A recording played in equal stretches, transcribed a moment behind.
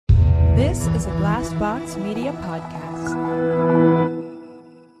This is a Glass Box Media podcast.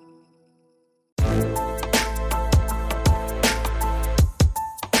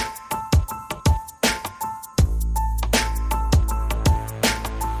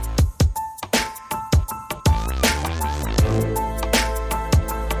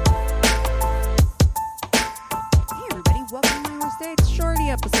 Shorty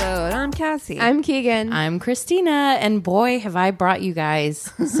episode. I'm Cassie. I'm Keegan. I'm Christina, and boy, have I brought you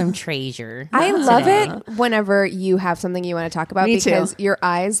guys some treasure. I love it whenever you have something you want to talk about Me because too. your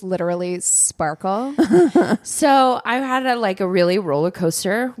eyes literally sparkle. So I had a really roller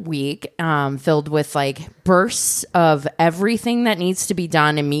coaster week, filled with like bursts of everything that needs to be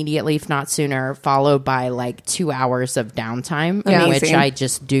done immediately, if not sooner, followed by like 2 hours of downtime in which Amazing. I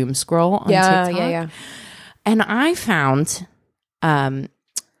just doom scroll on TikTok. Yeah. And I found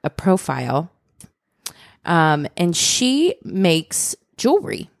a profile, and she makes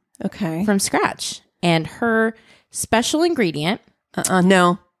jewelry Okay. from scratch. And her special ingredient,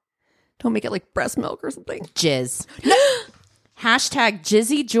 No. Don't make it like breast milk or something. jizz. Hashtag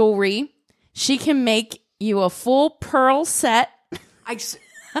jizzy jewelry. She can make you a full pearl set. It's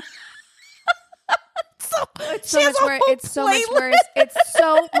so much worse. It's so much worse. It's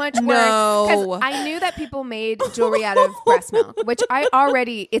so much worse. No. Because I knew that people made jewelry out of breast milk, which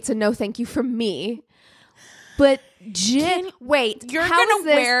it's a no thank you from me. But wait, You're how gonna is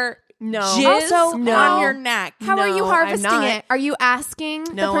this- wear No. jizz Also, on no. your neck. How are you No, I'm harvesting not. it? Are you asking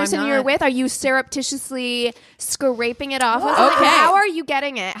the No, I'm person not. you're with? Are you surreptitiously scraping it off? Okay. How are you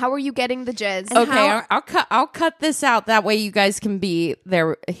getting it? How are you getting the jizz? Okay, I'll cut this out. That way you guys can be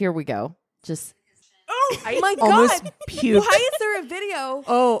there. Here we go. Just Oh my almost God. puked. Why is there a video?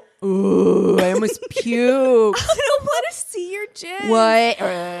 Oh, ooh, I almost puked. I don't want to see your jizz.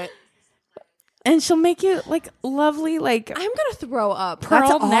 What? and she'll make you like lovely like I'm gonna throw up. pearl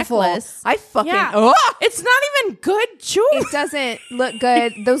That's awful. necklace. I fucking. Yeah. Oh. It's not even good jewelry. It doesn't look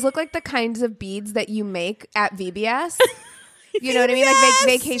good. Those look like the kinds of beads that you make at VBS. You know what I mean? Like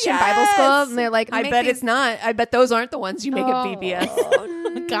vacation Bible school. And they're like, I bet it's not. I bet those aren't the ones you make at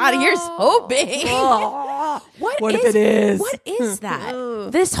VBS. God, you're so big. What if it is? What is that?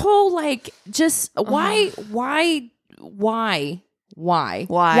 This whole like just why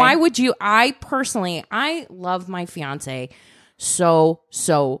would you? I personally love my fiance so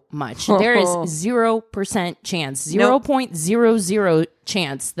much. There is 0% chance, 0.00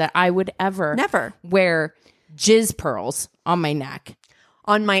 chance that I would ever Never. wear jizz pearls on my neck.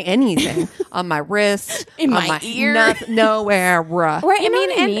 On my anything, on my wrist, In on my ear. nowhere. Right. You know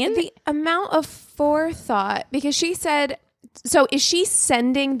what I mean? And the amount of forethought, because she said, so is she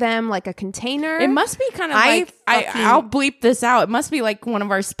sending them like a container? It must be kind of I'll bleep this out. It must be like one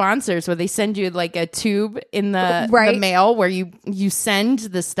of our sponsors where they send you like a tube in the mail where you send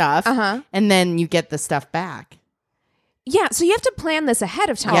the stuff and then you get the stuff back. Yeah, so you have to plan this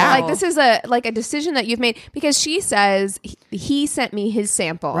ahead of time. Yeah. Like this is a decision that you've made because she says he sent me his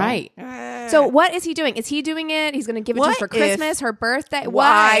sample. Right. So what is he doing? Is he doing it? He's going to give it to her for Christmas, her birthday.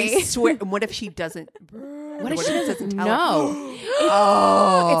 Why? I swear. What if she doesn't? What if she doesn't tell know?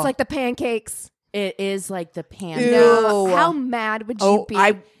 It's like the pancakes. It is like the pan. No. How mad would you be?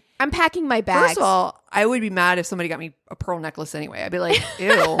 I'm packing my bags. First of all, I would be mad if somebody got me a pearl necklace anyway. I'd be like,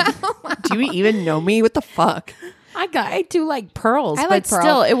 ew. Do you even know me? What the fuck? I do like pearls, I like but pearls.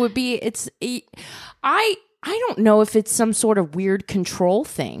 still, it would be. I don't know if it's some sort of weird control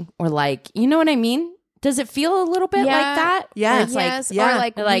thing or like, you know what I mean? Does it feel a little bit like that? Yeah. Where it's Yes, yeah. or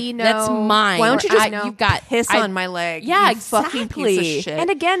like we know. that's mine. Why don't you Or just you've got piss on my leg? Yeah, you fucking piece exactly. of shit. And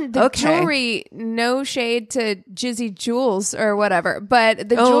again, the jewelry, no shade to Jizzy Jewels or whatever, but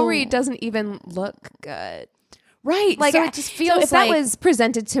the jewelry doesn't even look good. right? Like so it just feels if like that was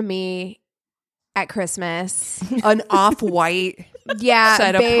presented to me at Christmas, an off-white yeah,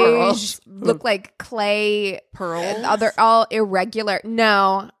 set of beige, pearls. look like clay pearls. They're all irregular.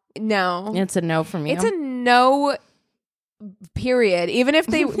 No. it's a no from you. It's a no. Period. Even if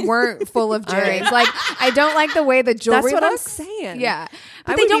they weren't full of jewelry, like I don't like the way the jewelry That's what looks. I'm saying. Yeah, I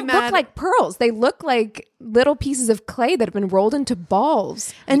but they would be don't look mad- like pearls. They look like little pieces of clay that have been rolled into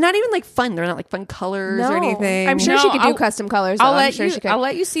balls. And not even like fun. They're not like fun colors or anything. I'm sure No, she could do I'll- custom colors. I'll though. I'm let sure you. she could. I'll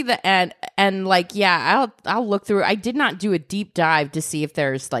let you see the end, and like, yeah, I'll look through. I did not do a deep dive to see if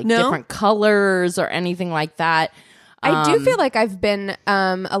there's like different colors or anything like that. I do feel like I've been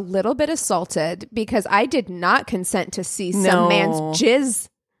a little bit assaulted because I did not consent to see some man's jizz.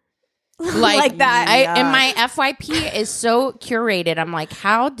 like that. And my FYP is so curated. I'm like,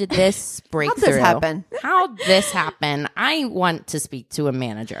 how did this break How'd through? this happen? How'd this happen? I want to speak to a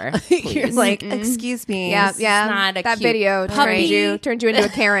manager. You're like, excuse me. Yeah, yeah. not a that cute video puppy. turned you into a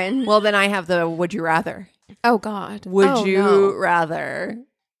Karen. Well, then I have the would you rather. Oh God. Would you rather?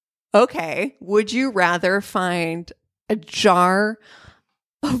 Okay. Would you rather find a jar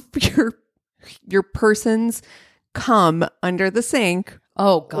of your person's cum under the sink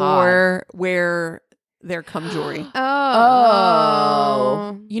Oh God. or wear their cum jewelry?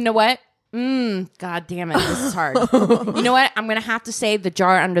 Oh. You know what? God damn it. This is hard. You know what? I'm going to have to say the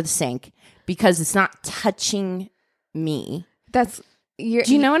jar under the sink because it's not touching me. That's. Do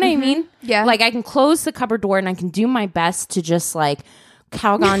you know what I mean? Yeah. Like I can close the cupboard door and I can do my best to just like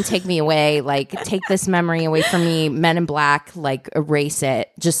Calgon, take me away, like take this memory away from me, Men in Black, like erase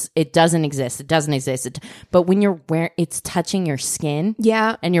it. Just it doesn't exist. It doesn't exist. But when you're it's touching your skin.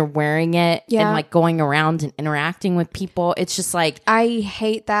 Yeah. And you're wearing it and like going around and interacting with people. It's just like I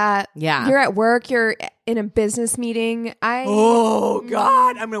hate that. Yeah. You're at work, you're in a business meeting. Oh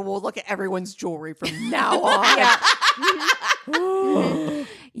God. We'll look at everyone's jewelry from now on.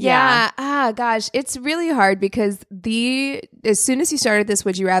 Yeah. Ah, gosh. It's really hard because as soon as you started this,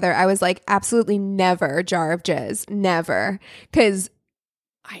 would you rather, I was like, absolutely never jar of jizz. Never. Because,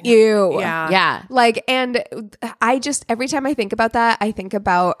 ew. Yeah. yeah. Like, and I just, every time I think about that, I think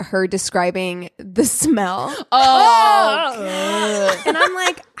about her describing the smell. Oh. And I'm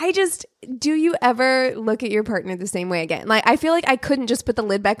like, do you ever look at your partner the same way again? Like, I feel like I couldn't just put the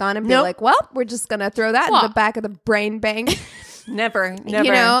lid back on and be like, well, we're just going to throw that in the back of the brain bank. Never. You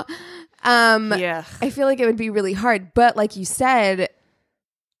know? Yeah. I feel like it would be really hard. But like you said,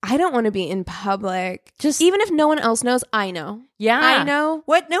 I don't want to be in public. Just even if no one else knows, I know. Yeah. I know.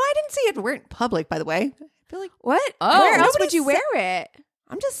 What? No, I didn't say you had to wear it in public, by the way. I feel like, What? Oh. Where else Nobody would you wear it?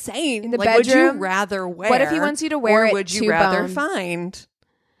 I'm just saying. In the like, would you bedroom? rather wear? What if he wants you to wear or it would you to rather bone? find?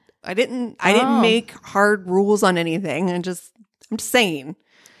 I didn't make hard rules on anything. I'm just saying.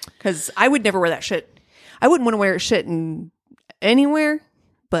 Because I would never wear that shit. I wouldn't want to wear shit in anywhere.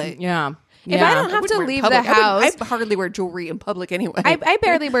 But Yeah. If I don't have to leave the house, I hardly wear jewelry in public anyway. I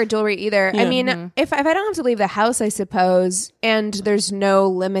barely wear jewelry either. I mean, if I don't have to leave the house, I suppose, and there's no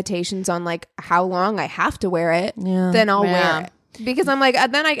limitations on like how long I have to wear it, then I'll wear it. Because I'm like,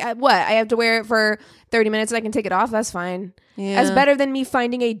 then I have to wear it for 30 minutes and I can take it off. That's fine. Yeah. That's better than me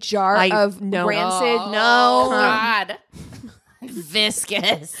finding a jar of rancid. Oh, God.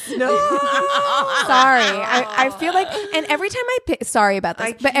 Viscous. No. Sorry. I feel like, and every time sorry about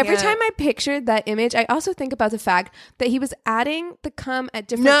this, but every time I pictured that image, I also think about the fact that he was adding the cum at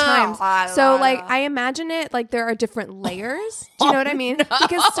different times. So like, I imagine it like there are different layers. Do you know what I mean?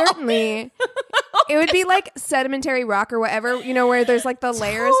 Because certainly it would be like sedimentary rock or whatever, you know, where there's like the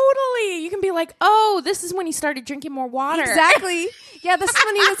layers. Totally. You can be like, oh, this is when he started drinking more water. Exactly. Yeah, this is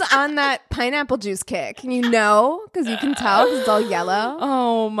when he was on that pineapple juice kick. And you know, because you can tell because it's all yellow.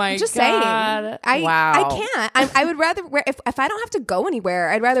 Oh my Just God. saying. Wow. I can't. I would rather wear, if I don't have to go anywhere,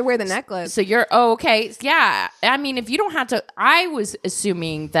 I'd rather wear the necklace. So you're, okay. Yeah. I mean, if you don't have to, I was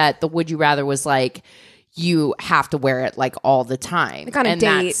assuming that the would you rather was like, you have to wear it like all the time. Like on a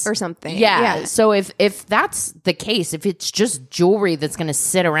date or something. Yeah. So if that's the case, if it's just jewelry that's going to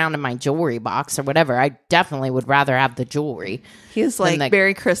sit around in my jewelry box or whatever, I definitely would rather have the jewelry. He's like,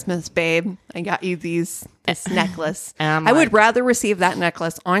 Merry Christmas, babe. I got you this necklace. And I would rather receive that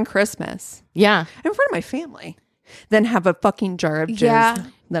necklace on Christmas Yeah. in front of my family than have a fucking jar of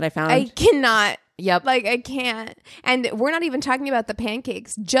jizz that I found. I cannot. Yep. Like, I can't. And we're not even talking about the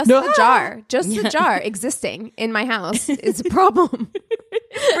pancakes. Just the jar. Just the jar existing in my house is a problem.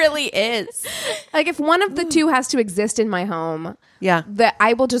 It really is. Like, if one of the two has to exist in my home, that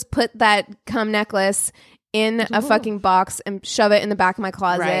I will just put that cum necklace in a fucking box and shove it in the back of my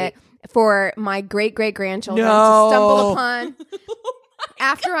closet for my great-great-grandchildren to stumble upon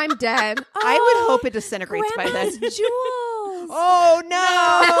after I'm dead. I would hope it disintegrates by then. Jewels. Oh no!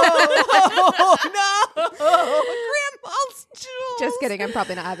 Oh no! Grandma's jewels. Just kidding. I'm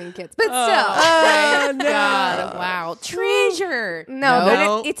probably not having kids, but still. Oh no! God, wow. Treasure.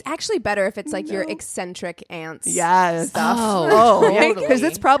 No, but it's actually better if it's like your eccentric aunt's stuff. Oh, because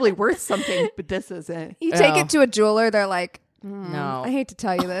it's probably worth something, but this isn't. You take it to a jeweler, they're like, No. I hate to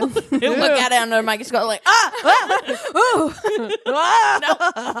tell you this. You look at it under the microscope like,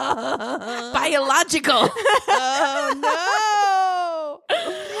 biological. Oh no!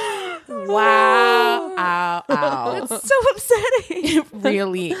 Wow. Ow, ow. It's so upsetting. It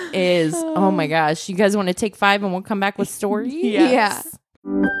really is. Oh my gosh. You guys want to take 5 and we'll come back with stories? Yeah.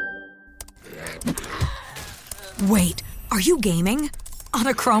 Wait, are you gaming? On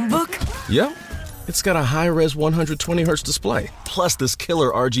a Chromebook? Yep. It's got a high-res 120Hz display, plus this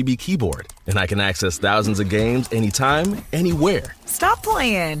killer RGB keyboard. And I can access thousands of games anytime, anywhere. Stop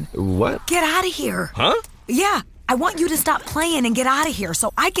playing. What? Get out of here. Huh? Yeah, I want you to stop playing and get out of here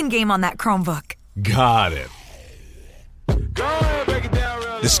so I can game on that Chromebook. Got it.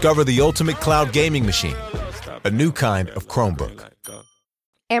 Discover the ultimate cloud gaming machine. A new kind of Chromebook.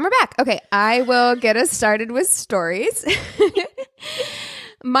 And we're back. Okay, I will get us started with stories.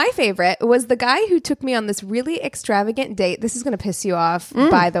 My favorite was the guy who took me on this really extravagant date. This is going to piss you off,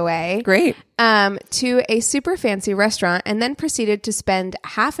 by the way. Great. To a super fancy restaurant and then proceeded to spend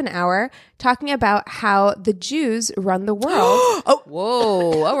half an hour talking about how the Jews run the world.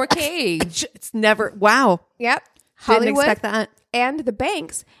 Whoa. Okay. It's never, wow. Yep. Didn't Hollywood expect that. and the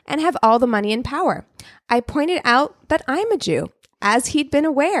banks and have all the money and power. I pointed out that I'm a Jew, as he'd been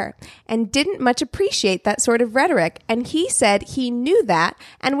aware, and didn't much appreciate that sort of rhetoric. And he said he knew that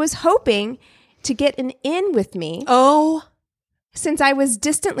and was hoping to get an in with me. Oh. Since I was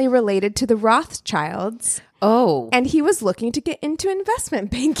distantly related to the Rothschilds. Oh. And he was looking to get into investment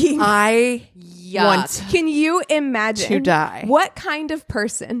banking. I want Can you imagine to die. What kind of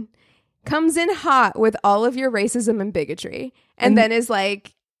person comes in hot with all of your racism and bigotry and then is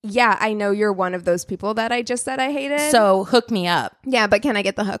like, yeah, I know you're one of those people that I just said I hated. So hook me up. Yeah, but can I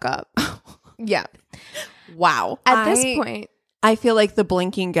get the hookup? Yeah. wow. At this point. I feel like the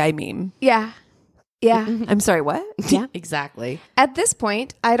blinking guy meme. Yeah. Yeah. I'm sorry, what? Yeah. Exactly. At this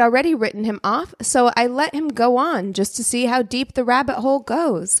point, I'd already written him off, so I let him go on just to see how deep the rabbit hole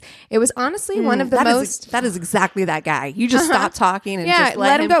goes. It was honestly one of the most... that is exactly that guy. You just stop talking and just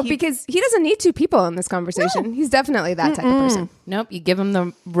let him go, keep... because he doesn't need two people in this conversation. No. He's definitely that type of person. Nope. You give them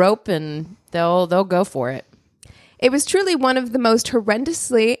the rope and they'll go for it. It was truly one of the most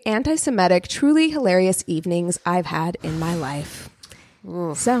horrendously anti-Semitic, truly hilarious evenings I've had in my life.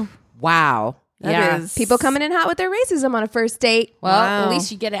 So... Wow. That yeah. is... People coming in hot with their racism on a first date. Well, at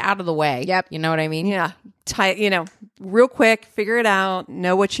least you get it out of the way. Yep. You know what I mean? Yeah. Real quick, figure it out,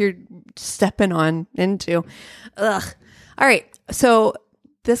 know what you're stepping on into. Ugh. All right. So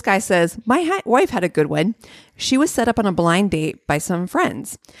this guy says, my wife had a good one. She was set up on a blind date by some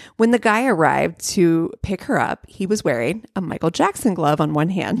friends. When the guy arrived to pick her up, he was wearing a Michael Jackson glove on one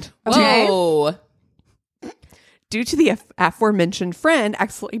hand. Whoa. Due to the aforementioned friend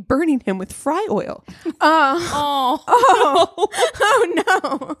accidentally burning him with fry oil. Oh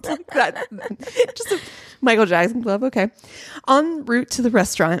no. Just a Michael Jackson glove. Okay. En route to the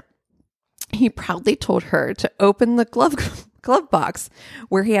restaurant, he proudly told her to open the glove box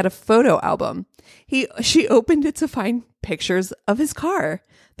where he had a photo album. She opened it to find pictures of his car,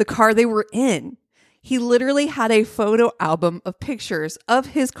 the car they were in. He literally had a photo album of pictures of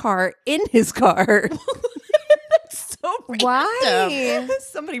his car in his car. So Why?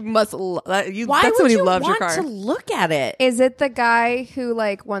 Somebody must love you. Why That's would somebody you loves want your car. to look at it? Is it the guy who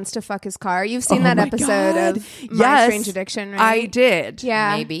like wants to fuck his car? You've seen that my episode God. of My Strange Addiction, right? I did.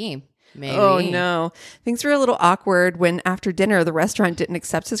 Yeah. Maybe. Oh no. Things were a little awkward when after dinner the restaurant didn't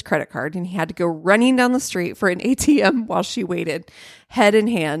accept his credit card and he had to go running down the street for an ATM while she waited, head in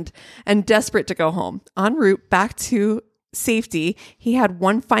hand and desperate to go home. En route back to safety, he had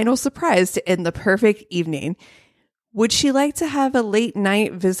one final surprise to end the perfect evening. Would she like to have a late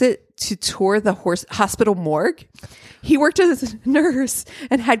night visit to tour the hospital morgue? He worked as a nurse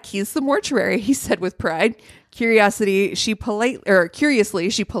and had keys to the mortuary, he said with pride. Curiously, she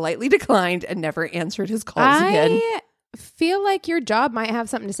politely declined and never answered his calls again. I feel like your job might have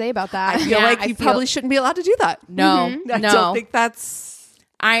something to say about that. I feel like you probably shouldn't be allowed to do that. No. I don't think that's...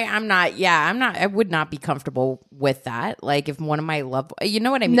 I'm not. I would not be comfortable with that. Like if one of my loved, you know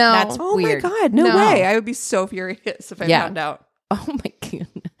what I mean? No. That's Oh weird. my God, no way. I would be so furious if I found out. Oh my God.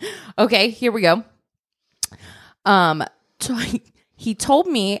 Okay, here we go. So he told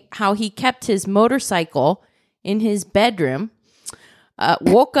me how he kept his motorcycle in his bedroom,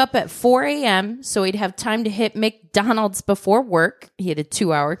 woke up at 4 a.m. so he'd have time to hit McDonald's before work. He had a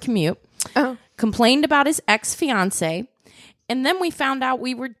 2-hour commute. Complained about his ex-fiance. And then we found out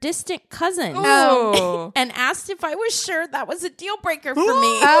we were distant cousins. Oh. And asked if I was sure that was a deal breaker for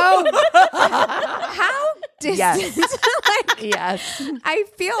me. How distant? Yes. I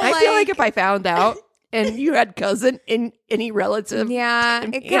feel like if I found out and you had cousin in any relative. Yeah,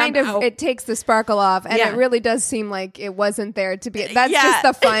 it kind of it takes the sparkle off, and it really does seem like it wasn't there to be. That's just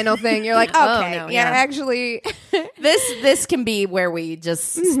the final thing. You're like, okay, actually, this can be where we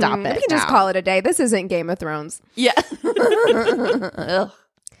just stop it. we can just call it a day. This isn't Game of Thrones. Yeah.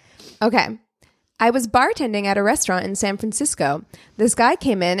 Okay. I was bartending at a restaurant in San Francisco. This guy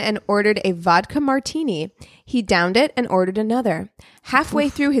came in and ordered a vodka martini. He downed it and ordered another. Halfway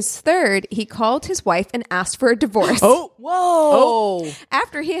through his third, he called his wife and asked for a divorce. Oh, Whoa.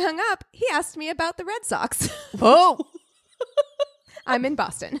 After he hung up, he asked me about the Red Sox. oh. I'm in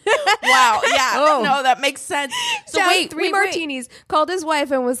Boston. Wow. Yeah. No, that makes sense. So Downed wait, three martinis, called his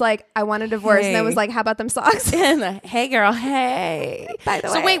wife and was like, I want a divorce. And then was like, how about them socks? And hey, girl. Hey. By the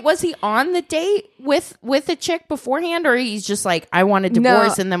So way. wait, was he on the date with a chick beforehand, or he's just like, I want a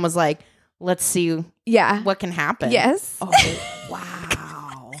divorce, and then was like, let's see Yeah. what can happen? Yes. Oh,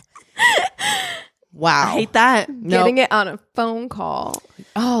 wow. Wow. I hate that. Getting it on a phone call.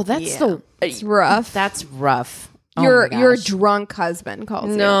 Oh, that's It's rough. that's rough. Oh your my your gosh. drunk husband calls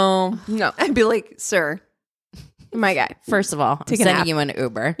you. No. No. I'd be like, sir. My guy. First of all, I'm Take a sending nap. you an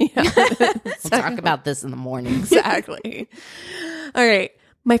Uber. We'll talk about this in the morning. Exactly. All right.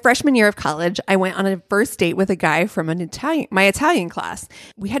 My freshman year of college, I went on a first date with a guy from my Italian class.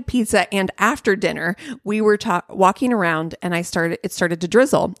 We had pizza, and after dinner, we were walking around, and it started to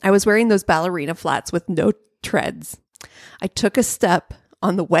drizzle. I was wearing those ballerina flats with no treads. I took a step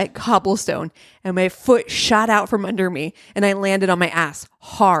on the wet cobblestone, and my foot shot out from under me, and I landed on my ass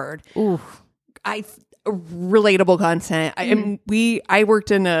hard. Ooh. Relatable content. I worked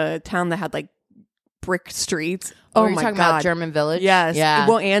in a town that had like brick streets. Oh, Oh you're my talking god! about German Village? Yes. Yeah.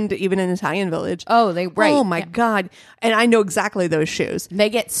 Well, and even an Italian village. Oh, they right. Oh my god! And I know exactly those shoes. They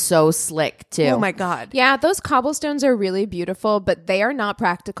get so slick too. Oh my god! Yeah, those cobblestones are really beautiful, but they are not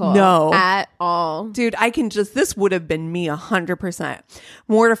practical. No. At all. Dude, this would have been me 100%.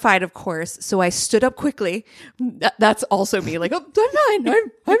 Mortified, of course. So I stood up quickly. That's also me. Like, oh, I'm fine.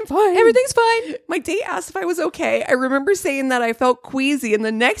 I'm fine. Everything's fine. My date asked if I was okay. I remember saying that I felt queasy. And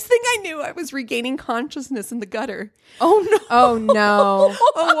the next thing I knew, I was regaining consciousness in the gutter. Oh no. Oh no.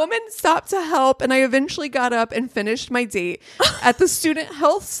 A woman stopped to help, and I eventually got up and finished my date at the student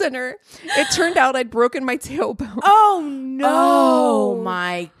health center. It turned out I'd broken my tailbone. Oh no. Oh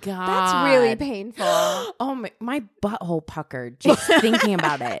my god. That's really painful. Oh my butthole puckered just thinking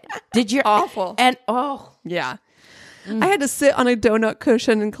about it. Did you Awful. And Yeah. I had to sit on a donut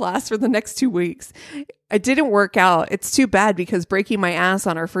cushion in class for the next 2 weeks. I didn't work out. It's too bad because breaking my ass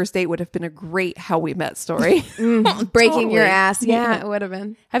on our first date would have been a great how we met story. Breaking your ass. Yeah, it would have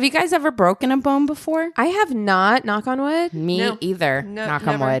been. have you guys ever broken a bone before? I have not, knock on wood. Me No. either. No, knock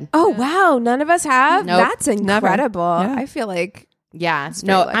never. on wood. Oh wow, none of us have? Nope. That's incredible. Yeah. I feel like Yeah. very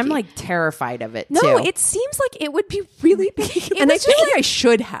No, lucky. I'm like terrified of it no, too. it seems like it would be really big. And I feel like I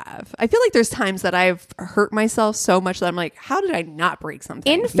should have. I feel like there's times that I've hurt myself so much that I'm like, how did I not break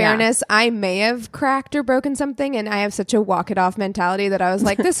something? In fairness, I may have cracked or broken something, and I have such a walk it off mentality that I was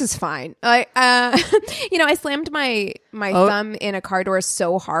like, "This is fine." I slammed my thumb in a car door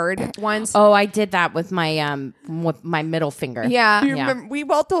so hard once. Oh, I did that with my middle finger. Yeah, You remember, we've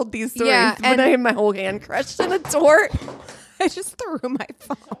all told these stories. Yeah, when and- I had my whole hand crushed in a door. I just threw my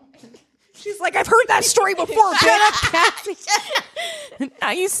phone. She's like, I've heard that story before.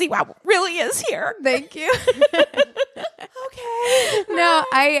 Now you see what really is here. Thank you. Okay. No,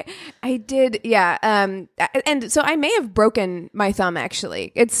 I did. Yeah. And so I may have broken my thumb.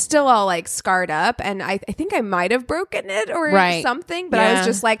 Actually, it's still all like scarred up, and I think I might have broken it or Right. something. But I Yeah. was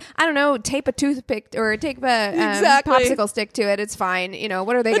just like, I don't know, tape a toothpick or tape a Exactly. popsicle stick to it. It's fine. You know,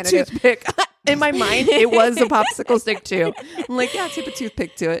 what are they going to do? Toothpick. In my mind, it was a popsicle stick too. I'm like, yeah, tape a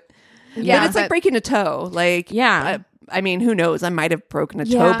toothpick to it. Yeah, but it's like breaking a toe. Like, Yeah. I mean, who knows? I might have broken a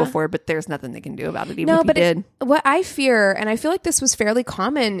toe Yeah. before, but there's nothing they can do about it, even No, if you but did. what I fear, and I feel like this was fairly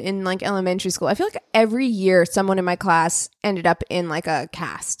common in like elementary school. I feel like every year someone in my class ended up in like a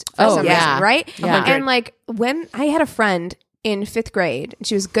cast for Oh, some yeah. reason, right? Yeah. And like when I had a friend in 5th grade,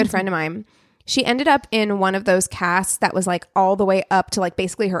 she was a good friend of mine. She ended up in one of those casts that was like all the way up to like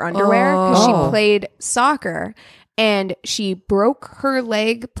basically her underwear because she played soccer, and she broke her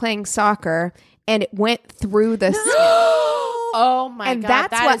leg playing soccer, and it went through the skin. Oh my And god.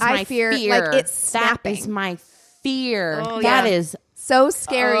 that's that what is I my fear, fear. like, it's That snapping. is my fear. Oh, That yeah. is So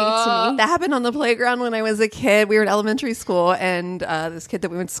scary to me. That happened on the playground when I was a kid. We were in elementary school, and this kid that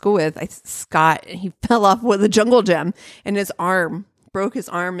we went to school with, Scott, he fell off with a jungle gym, and his arm broke his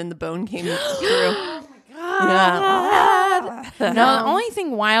arm, and the bone came through. Yeah. No, the only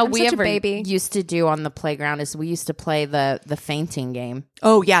thing wild I'm we such a ever baby. used to do on the playground is we used to play the fainting game.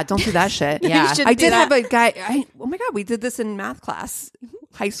 Oh yeah, don't do that shit. Yeah. You shouldn't I do did that. have a guy. Oh my god, we did this in math class.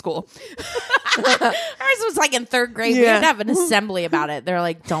 high school. Ours was like in third grade. We had to have an assembly about it. They're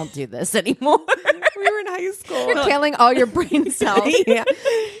like, don't do this anymore. We were in high school. You're killing all your brain cells. Yeah.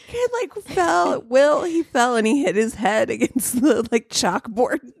 Kid like fell. He fell and he hit his head against the like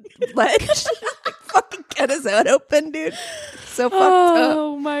chalkboard ledge. Like, fucking cut his head open, dude. So fucked up.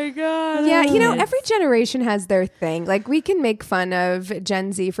 Oh my God. Yeah, you know, every generation has their thing. Like, we can make fun of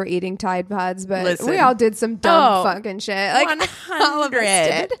Gen Z for eating Tide Pods, but Listen. we all did some dumb fucking shit. Like, all of us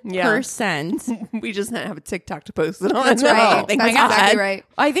did. 100%. We just didn't have a TikTok to post it on. That's right. Thank That's God. exactly right.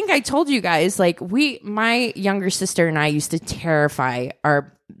 I think I told you guys, like, my younger sister and I used to terrify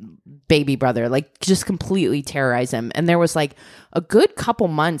our baby brother, like just completely terrorize him. And there was like a good couple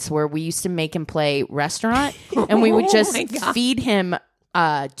months where we used to make him play restaurant and we would just feed him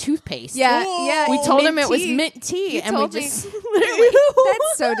toothpaste. Yeah. We told him it was tea. mint tea, and we told me. just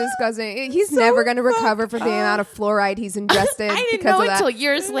That's so disgusting. He's never going to recover from the amount of fluoride he's ingested. I didn't because know of that. until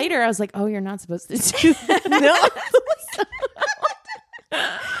years later. I was like, oh, you're not supposed to do that. No.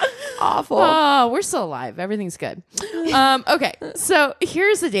 Awful. Oh, we're still alive. Everything's good. Okay, so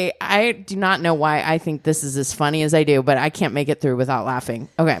here's the date. I do not know why I think this is as funny as I do, but I can't make it through without laughing.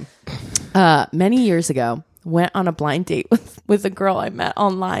 Okay. Many years ago, went on a blind date with a girl I met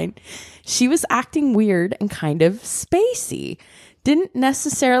online. She was acting weird and kind of spacey. Didn't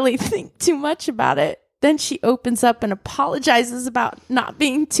necessarily think too much about it. Then she opens up and apologizes about not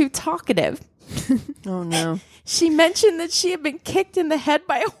being too talkative. Oh, no. She mentioned that she had been kicked in the head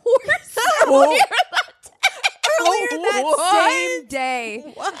by a horse earlier Same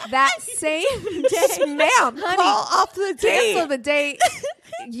day. That same day. Ma'am, Honey, call off the date. cancel the date.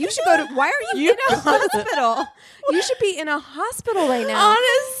 You should go to. Why are you in a hospital? You should be in a hospital right now.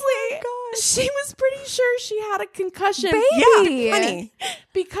 Honestly, she was pretty sure she had a concussion. Baby. Yeah, honey.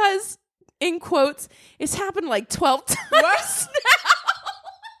 Because, in quotes, it's happened like 12 times now.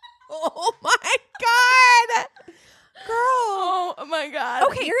 Oh my God. Girl. Oh my God.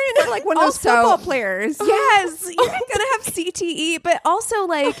 Okay, you're going to know like one of those Also- football players. Yes, you're gonna have CTE, but also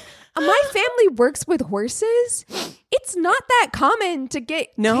like my family works with horses. It's not that common to get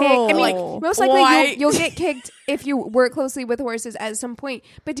No. kicked. I mean, Like, most likely why? you'll get kicked if you work closely with horses at some point.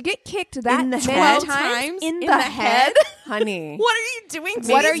 But to get kicked that In the many head? times in In the the head, Honey. What are you doing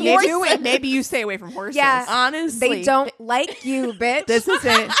to What these are you horses? doing? Maybe you stay away from horses. yeah, Honestly. they don't like you, bitch. This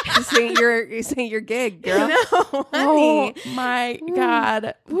ain't your gig, girl. no, honey. Oh my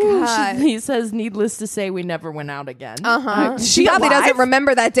God. Ooh, God. he says, needless to say, we never went out again. She probably doesn't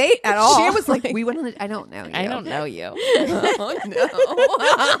remember that date at all. She was like, we went on I don't know you. I don't know you.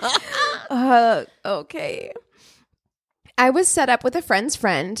 Okay. I was set up with a friend's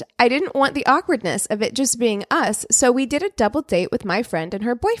friend. I didn't want the awkwardness of it just being us, so we did a double date with my friend and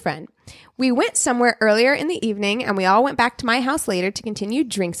her boyfriend. We went somewhere earlier in the evening, and we all went back to my house later to continue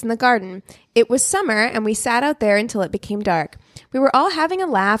drinks in the garden. It was summer, and we sat out there until it became dark. We were all having a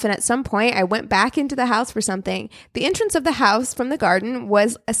laugh, and at some point, I went back into the house for something. The entrance of the house from the garden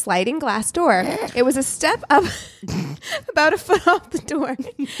was a sliding glass door. It was a step up about a foot off the door.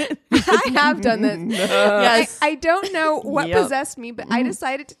 I have done this. Yes. I don't know what Yep. possessed me, but I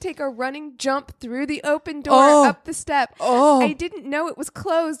decided to take a running jump through the open door up the step. I didn't know it was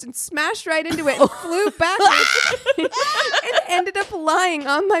closed and smashed right into it and flew backwards and ended up lying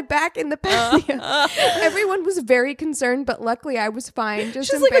on my back in the patio. Everyone was very concerned, but luckily I was fine. Just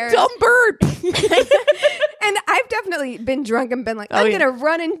She's like a embarrassed. dumb bird. And I've definitely been drunk and been like, I'm gonna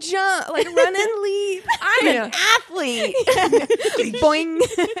run and jump, like run and leave. I'm an athlete. Boing.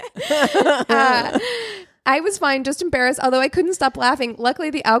 I was fine, just embarrassed, although I couldn't stop laughing. Luckily,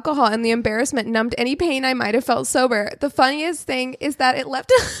 the alcohol and the embarrassment numbed any pain I might have felt sober. The funniest thing is that it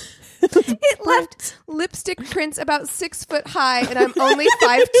left lipstick prints about 6 foot high, and I'm only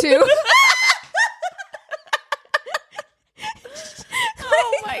 5'2".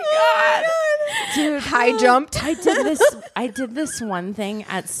 Oh my God. Dude, high jumped. I did this one thing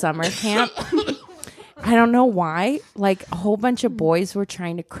at summer camp. I don't know why. Like a whole bunch of boys were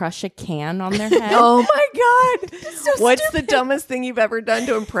trying to crush a can on their head. Oh my God. What's the dumbest thing you've ever done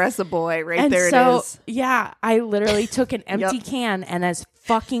to impress a boy? Right And there so, it is. yeah, I literally took an empty can and as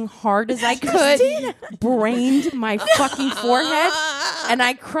fucking hard as I could, brained my fucking forehead and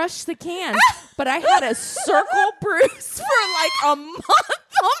I crushed the can. But I had a circle bruise for like a month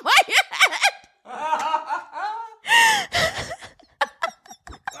on my head.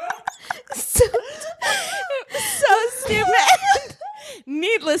 So stupid.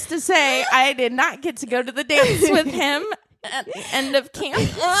 Needless to say, I did not get to go to the dance with him at the end of camp.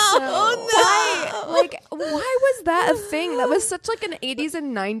 Why? Like, why was that a thing? That was such like an 80s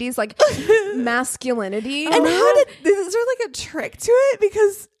and 90s like masculinity. And how did is there like a trick to it?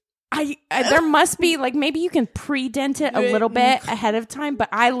 Because I there must be like maybe you can pre-dent it a little bit ahead of time, but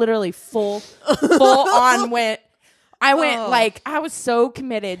I literally full on went. I went like I was so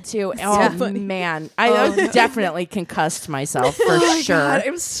committed to. Oh man, I definitely concussed myself for sure. God,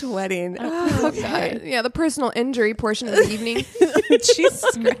 I'm sweating. Okay. Yeah, the personal injury portion of the evening.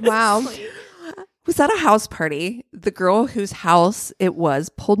 Jesus Christ. Wow. Was at a house party. The girl whose house it was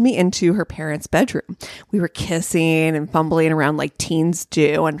pulled me into her parents' bedroom. We were kissing and fumbling around like teens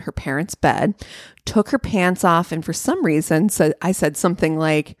do on her parents' bed. Took her pants off, and for some reason, I said something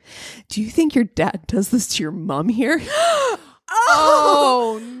like, "Do you think your dad does this to your mom here?"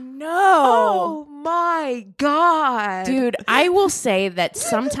 Oh no. Oh my God. Dude, I will say that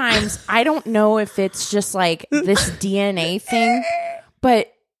sometimes I don't know if it's just like this DNA thing,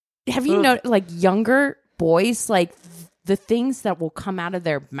 but have you noticed like younger boys, like the things that will come out of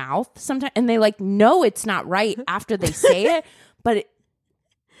their mouth sometimes, and they like know it's not right after they say it, but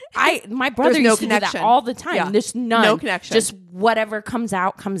my brother There's no used to do that connection. all the time. Yeah. There's none. No connection. Just whatever comes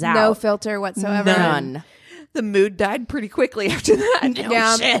out, comes out. No filter whatsoever. None. The mood died pretty quickly after that.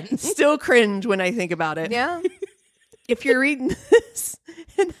 Yeah. Shit. Still cringe when I think about it. Yeah. If you're reading this,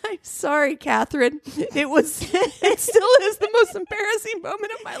 and I'm sorry, Catherine, it still is the most embarrassing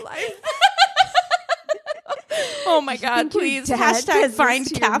moment of my life. Oh my God, please. Your dad Hashtag does find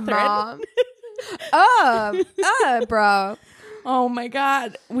this to your Catherine. mom. Bro. Oh my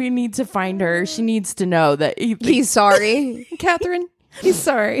God. We need to find her. She needs to know that He's sorry. Catherine, he's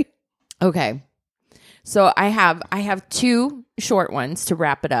sorry. Okay. So I have two short ones to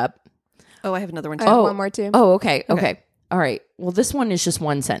wrap it up. Oh, I have another one too. I have one more too. Oh, okay. All right. Well, this one is just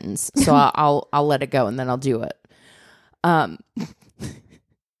one sentence, so I'll let it go and then I'll do it.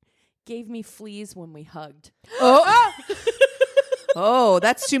 Gave me fleas when we hugged. Oh,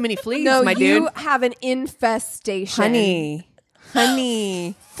 that's too many fleas, No, my you dude. have an infestation.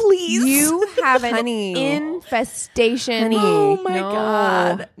 Honey, fleas. You have an Honey. infestation. Honey. Oh my No.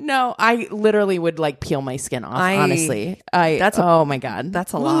 God. No, I literally would like peel my skin off, honestly. Oh my God.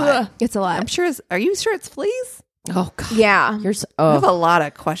 That's a lot. It's a lot. I'm sure. Are you sure it's fleas? Oh God. Yeah. You're so, I have a lot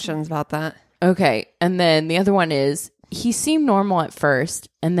of questions about that. Okay. And then the other one is he seemed normal at first.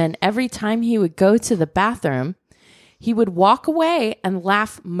 And then every time he would go to the bathroom, he would walk away and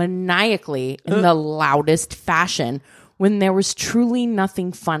laugh maniacally in the loudest fashion when there was truly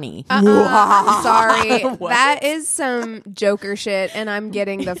nothing funny. I'm sorry. That is some Joker shit, and I'm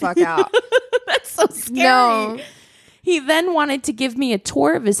getting the fuck out. That's so scary. No. He then wanted to give me a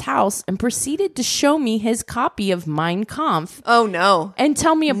tour of his house and proceeded to show me his copy of Mein Kampf Oh no. and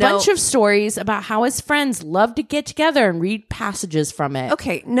tell me a No. bunch of stories about how his friends love to get together and read passages from it.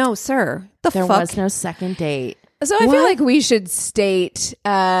 Okay, no, sir. There fuck? was no second date. So I feel like we should state,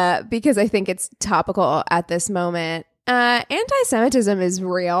 because I think it's topical at this moment, anti-Semitism is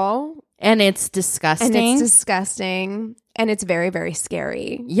real. And it's disgusting. And it's disgusting. And it's very, very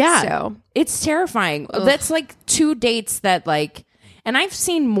scary. Yeah. So It's terrifying. That's like two dates that like, and I've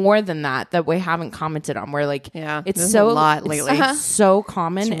seen more than that we haven't commented on where like, Yeah, it's there's so a lot lately. It's so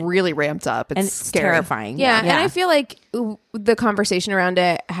common It's really ramped up. It's and it's scary. terrifying. yeah. And I feel like the conversation around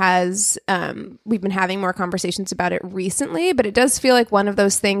it has, we've been having more conversations about it recently, but it does feel like one of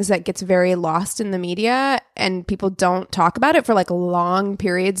those things that gets very lost in the media and people don't talk about it for like long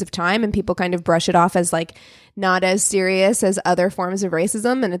periods of time, and people kind of brush it off as like not as serious as other forms of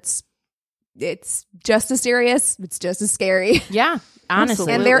racism. And it's just as serious. It's just as scary. Yeah.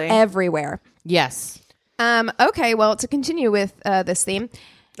 Honestly. And they're Absolutely. everywhere. Yes. Okay, well, to continue with this theme,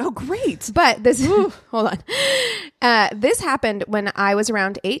 Oh, great. but this hold on. This happened when I was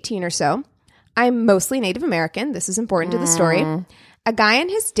around 18 or so. I'm mostly Native American. This is important to the story. A guy and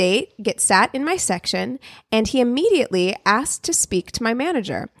his date get sat in my section, and he immediately asked to speak to my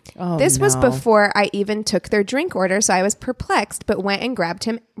manager. This was before I even took their drink order, so I was perplexed, but went and grabbed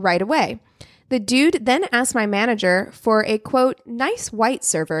him right away. The dude then asked my manager for a, quote, nice white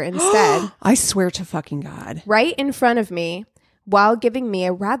server instead, I swear to fucking God. right in front of me, while giving me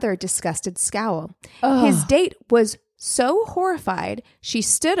a rather disgusted scowl. His date was so horrified, she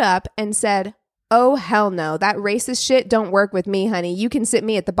stood up and said, "Oh, hell no. That racist shit don't work with me, honey. You can sit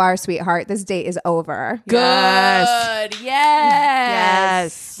me at the bar, sweetheart. This date is over." Good. Yes.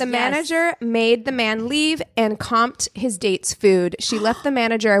 Yes. The manager made the man leave and comped his date's food. She left the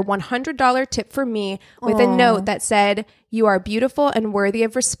manager a $100 tip for me with a note that said, "You are beautiful and worthy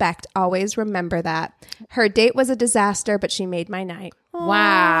of respect. Always remember that." Her date was a disaster, but she made my night.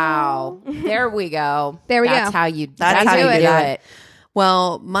 Wow. There we go. There we That's go. How you, That's how you do it.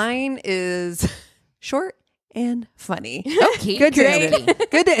 Well, mine is short and funny. Okay, Good to great. end it.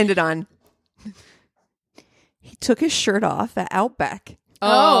 Good to end it on. He took his shirt off at Outback.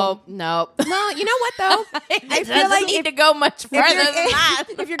 Oh, no. Well, you know what though? I feel like need to go much further than that.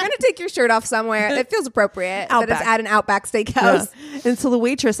 If you're gonna take your shirt off somewhere, it feels appropriate that it's Outback. at an Outback Steakhouse. Yeah. And so the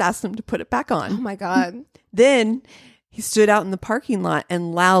waitress asked him to put it back Oh on. my god! Then he stood out in the parking lot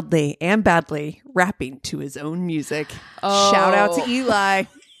and loudly and rapping to his own music. Oh. Shout out to Eli.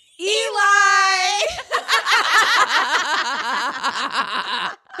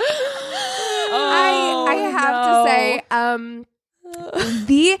 I have to say,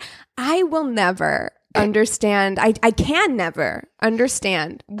 I will never understand. I can never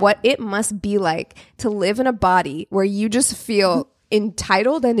understand what it must be like to live in a body where you just feel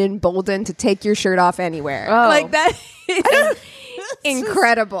entitled and emboldened to take your shirt off anywhere. Like that is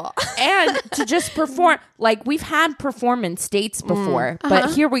incredible. And to just perform, like we've had performance dates before,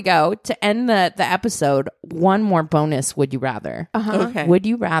 but here we go to end the episode. One more bonus. Would you rather? Okay. Would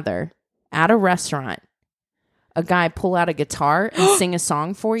you rather at a restaurant a guy pull out a guitar and sing a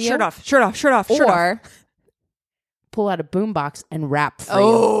song for you, Shirt off, shirt off, shirt off, shirt off. or pull out a boombox and rap for you?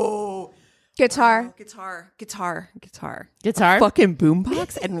 Oh, Guitar. guitar. Guitar. Fucking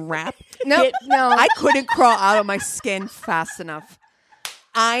boombox and rap. No. I couldn't crawl out of my skin fast enough.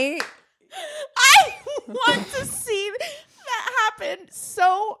 I want to see that happen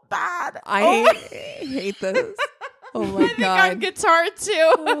so bad. hate this. Oh my I god. think on guitar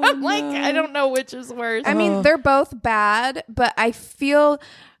too. I'm like, I don't know which is worse. I mean, they're both bad, but I feel.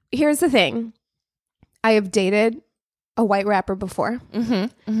 Here's the thing: I have dated a white rapper before,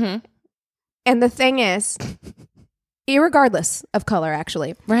 and the thing is, irregardless of color,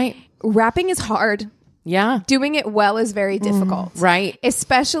 actually, right? rapping is hard. Yeah. Doing it well is very difficult. Right.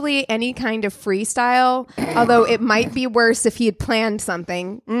 Especially any kind of freestyle, although it might be worse if he had planned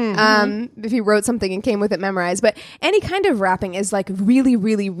something, if he wrote something and came with it memorized. But any kind of rapping is like really,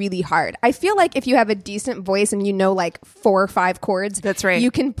 really, really hard. I feel like if you have a decent voice and you know like 4 or 5 chords, That's right.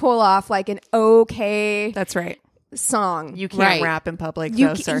 you can pull off like an okay That's right. song. You can't Right. rap in public, You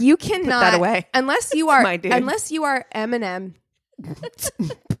though, ca- sir. you cannot Put that away. unless you are my dude. Eminem.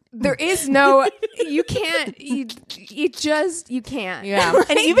 There is no, you can't, you can't. Yeah.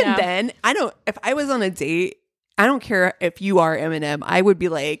 And even Yeah. then, if I was on a date, I don't care if you are Eminem. I would be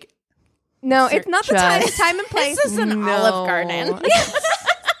like, No, it's not the Just- time and place. This is an Olive Garden.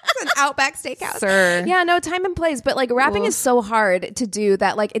 It's an Outback Steakhouse. sir. Yeah, no, time and place. But like rapping is so hard to do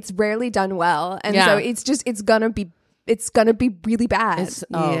that like it's rarely done well. And Yeah. so it's gonna be really bad.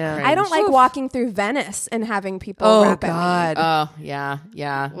 Yeah. I don't like walking through Venice and having people Oh, rap at God. Oh, yeah.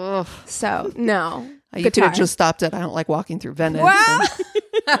 Yeah. Ugh. me. So no. You could have just stopped it. I don't like walking through Venice.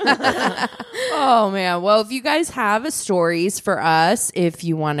 Oh, man. Well, if you guys have stories for us, if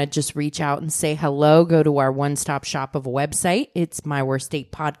you want to just reach out and say hello, go to our one-stop shop of a website. It's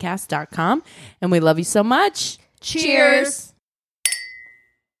myworstdatepodcast.com. And we love you so much. Cheers.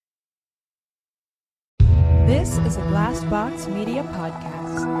 This is a Glass Box Media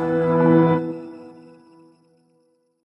Podcast.